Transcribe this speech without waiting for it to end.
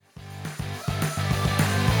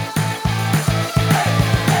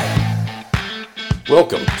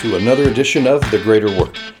Welcome to another edition of The Greater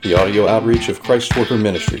Work, the audio outreach of Christ Worker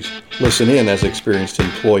Ministries. Listen in as experienced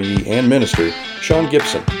employee and minister, Sean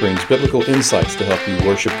Gibson brings biblical insights to help you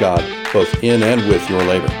worship God both in and with your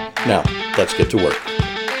labor. Now, let's get to work.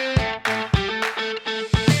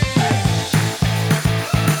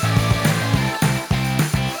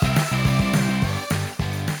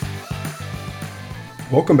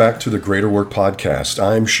 Welcome back to the Greater Work Podcast.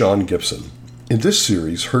 I'm Sean Gibson. In this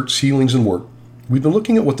series, Hurts, Healings, and Work, we've been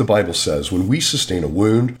looking at what the Bible says when we sustain a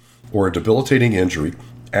wound or a debilitating injury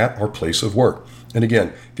at our place of work. And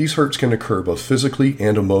again, these hurts can occur both physically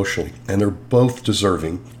and emotionally, and they're both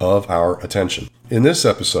deserving of our attention. In this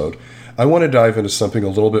episode, I want to dive into something a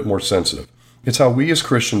little bit more sensitive. It's how we as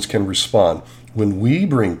Christians can respond when we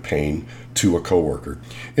bring pain to a coworker.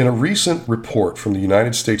 In a recent report from the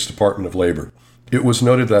United States Department of Labor, it was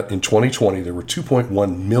noted that in 2020, there were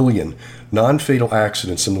 2.1 million non-fatal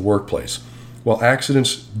accidents in the workplace. While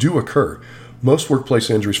accidents do occur, most workplace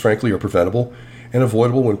injuries, frankly, are preventable and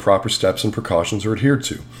avoidable when proper steps and precautions are adhered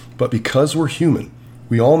to. But because we're human,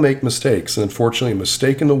 we all make mistakes, and unfortunately, a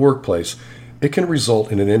mistake in the workplace, it can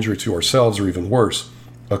result in an injury to ourselves or even worse,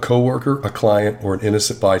 a coworker, a client, or an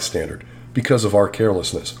innocent bystander because of our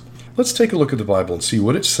carelessness. Let's take a look at the Bible and see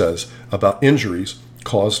what it says about injuries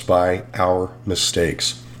caused by our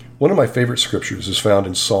mistakes. One of my favorite scriptures is found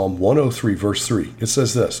in Psalm 103, verse 3. It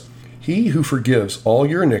says this, "He who forgives all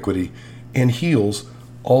your iniquity and heals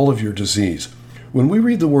all of your disease." When we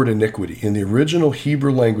read the word iniquity in the original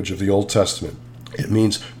Hebrew language of the Old Testament, it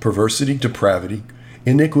means perversity, depravity,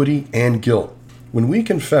 iniquity, and guilt. When we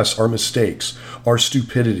confess our mistakes, our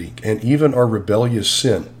stupidity, and even our rebellious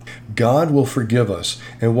sin, God will forgive us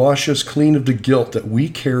and wash us clean of the guilt that we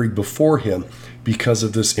carried before Him because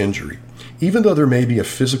of this injury. Even though there may be a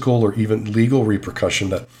physical or even legal repercussion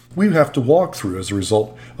that we have to walk through as a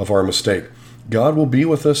result of our mistake, God will be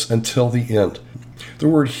with us until the end. The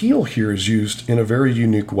word heal here is used in a very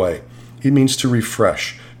unique way. It means to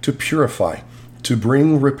refresh, to purify, to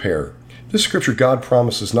bring repair. This scripture, God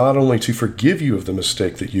promises not only to forgive you of the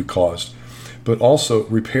mistake that you caused, but also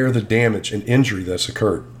repair the damage and injury that's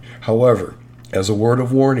occurred. However, as a word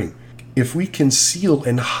of warning, if we conceal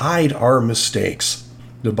and hide our mistakes,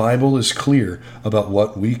 the Bible is clear about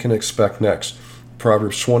what we can expect next.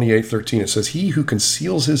 Proverbs 28:13, it says, "He who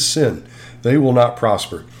conceals his sin, they will not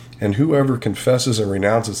prosper, and whoever confesses and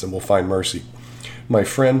renounces them will find mercy." My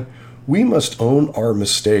friend, we must own our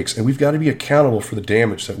mistakes, and we've got to be accountable for the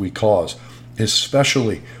damage that we cause,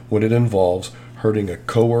 especially when it involves hurting a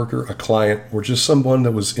coworker, a client, or just someone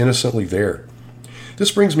that was innocently there.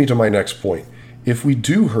 This brings me to my next point. If we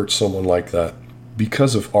do hurt someone like that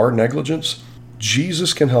because of our negligence,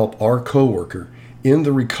 Jesus can help our coworker in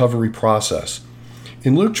the recovery process.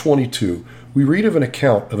 In Luke 22, we read of an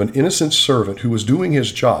account of an innocent servant who was doing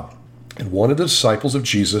his job, and one of the disciples of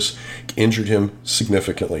Jesus injured him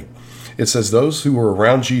significantly. It says those who were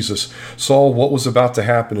around Jesus saw what was about to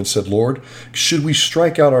happen and said, "Lord, should we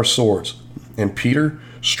strike out our swords?" And Peter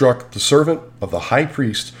struck the servant of the high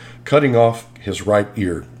priest, cutting off his right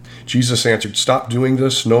ear. Jesus answered, "Stop doing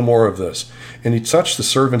this, no more of this." And he touched the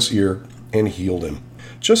servant's ear and healed him.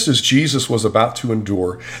 Just as Jesus was about to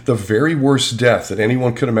endure the very worst death that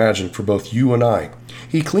anyone could imagine for both you and I,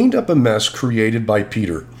 he cleaned up a mess created by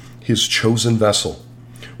Peter, his chosen vessel.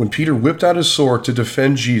 When Peter whipped out his sword to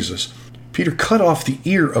defend Jesus, Peter cut off the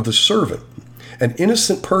ear of the servant, an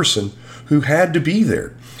innocent person who had to be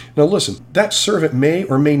there. Now listen, that servant may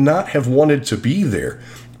or may not have wanted to be there,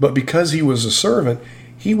 but because he was a servant,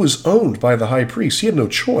 he was owned by the high priest. He had no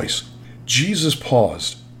choice. Jesus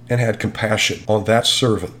paused and had compassion on that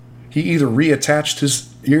servant. He either reattached his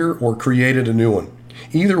ear or created a new one.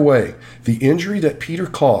 Either way, the injury that Peter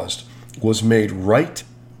caused was made right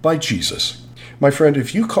by Jesus. My friend,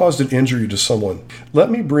 if you caused an injury to someone,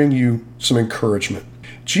 let me bring you some encouragement.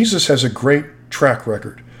 Jesus has a great track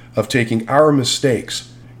record of taking our mistakes,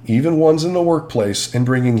 even ones in the workplace, and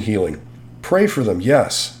bringing healing. Pray for them,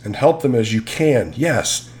 yes, and help them as you can,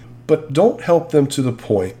 yes, but don't help them to the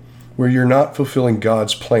point where you're not fulfilling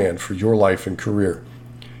God's plan for your life and career.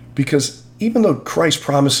 Because even though Christ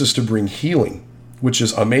promises to bring healing, which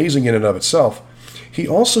is amazing in and of itself, He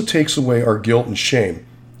also takes away our guilt and shame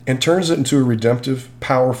and turns it into a redemptive,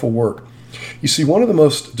 powerful work. You see, one of the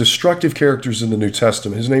most destructive characters in the New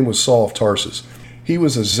Testament, his name was Saul of Tarsus. He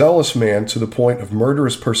was a zealous man to the point of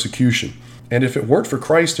murderous persecution. And if it weren't for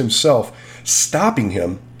Christ Himself stopping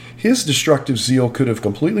him, his destructive zeal could have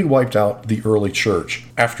completely wiped out the early church.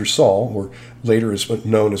 After Saul, or later is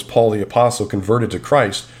known as Paul the Apostle, converted to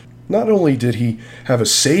Christ, not only did he have a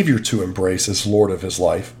Savior to embrace as Lord of his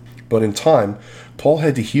life, But in time, Paul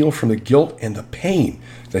had to heal from the guilt and the pain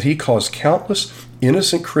that he caused countless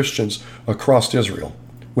innocent Christians across Israel.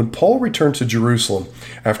 When Paul returned to Jerusalem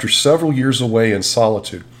after several years away in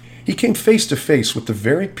solitude, he came face to face with the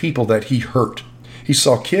very people that he hurt. He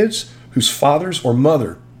saw kids whose fathers or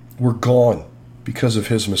mother were gone because of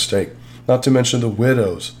his mistake, not to mention the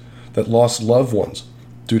widows that lost loved ones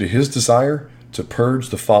due to his desire to purge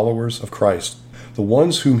the followers of Christ. The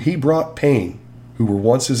ones whom he brought pain, who were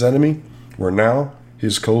once his enemy, were now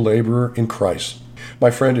his co-laborer in Christ.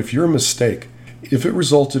 My friend, if your mistake, if it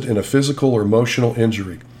resulted in a physical or emotional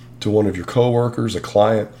injury to one of your coworkers, a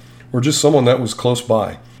client, or just someone that was close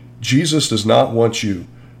by, Jesus does not want you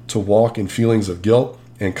to walk in feelings of guilt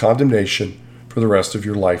and condemnation for the rest of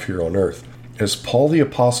your life here on earth. As Paul the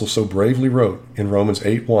Apostle so bravely wrote in Romans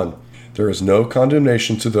 8:1, there is no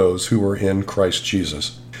condemnation to those who are in Christ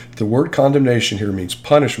Jesus. The word condemnation here means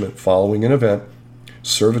punishment following an event,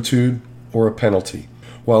 servitude, or a penalty.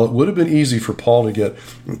 While it would have been easy for Paul to get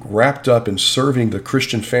wrapped up in serving the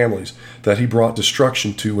Christian families that he brought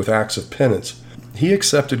destruction to with acts of penance, he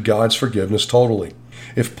accepted God's forgiveness totally.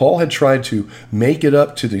 If Paul had tried to make it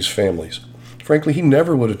up to these families, frankly, he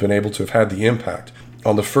never would have been able to have had the impact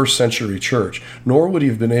on the first century church, nor would he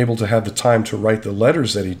have been able to have the time to write the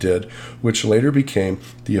letters that he did, which later became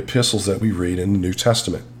the epistles that we read in the New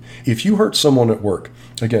Testament. If you hurt someone at work,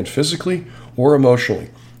 again, physically or emotionally,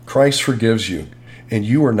 Christ forgives you, and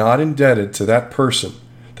you are not indebted to that person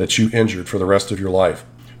that you injured for the rest of your life.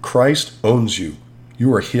 Christ owns you.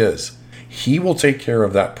 You are his. He will take care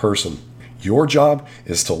of that person. Your job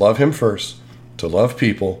is to love him first, to love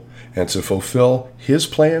people, and to fulfill his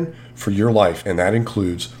plan for your life, and that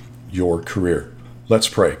includes your career. Let's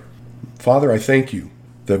pray. Father, I thank you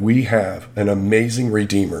that we have an amazing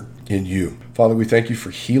Redeemer in you. Father, we thank you for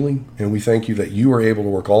healing, and we thank you that you are able to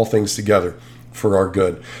work all things together for our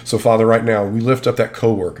good. So, Father, right now, we lift up that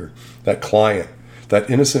coworker, that client, that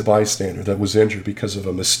innocent bystander that was injured because of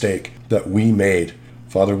a mistake that we made.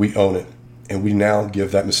 Father, we own it, and we now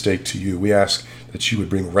give that mistake to you. We ask that you would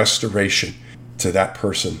bring restoration to that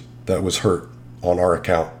person that was hurt on our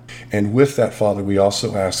account. And with that, Father, we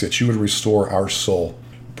also ask that you would restore our soul.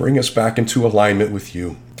 Bring us back into alignment with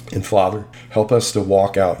you. And Father, help us to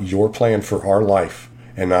walk out your plan for our life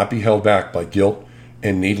and not be held back by guilt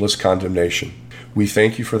and needless condemnation. We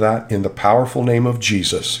thank you for that in the powerful name of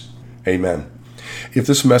Jesus. Amen. If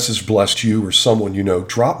this message blessed you or someone you know,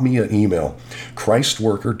 drop me an email,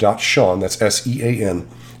 christworker.sean, that's SEAN,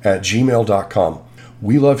 @gmail.com.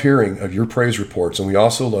 We love hearing of your praise reports, and we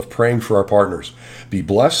also love praying for our partners. Be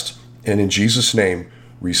blessed, and in Jesus' name,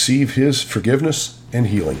 receive his forgiveness and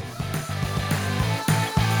healing.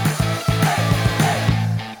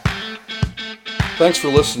 Thanks for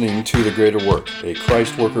listening to The Greater Work, a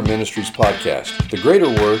Christ Worker Ministries podcast. The Greater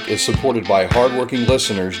Work is supported by hardworking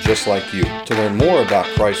listeners just like you. To learn more about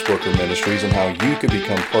Christ Worker Ministries and how you could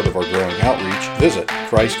become part of our growing outreach, visit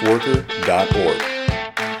christworker.org.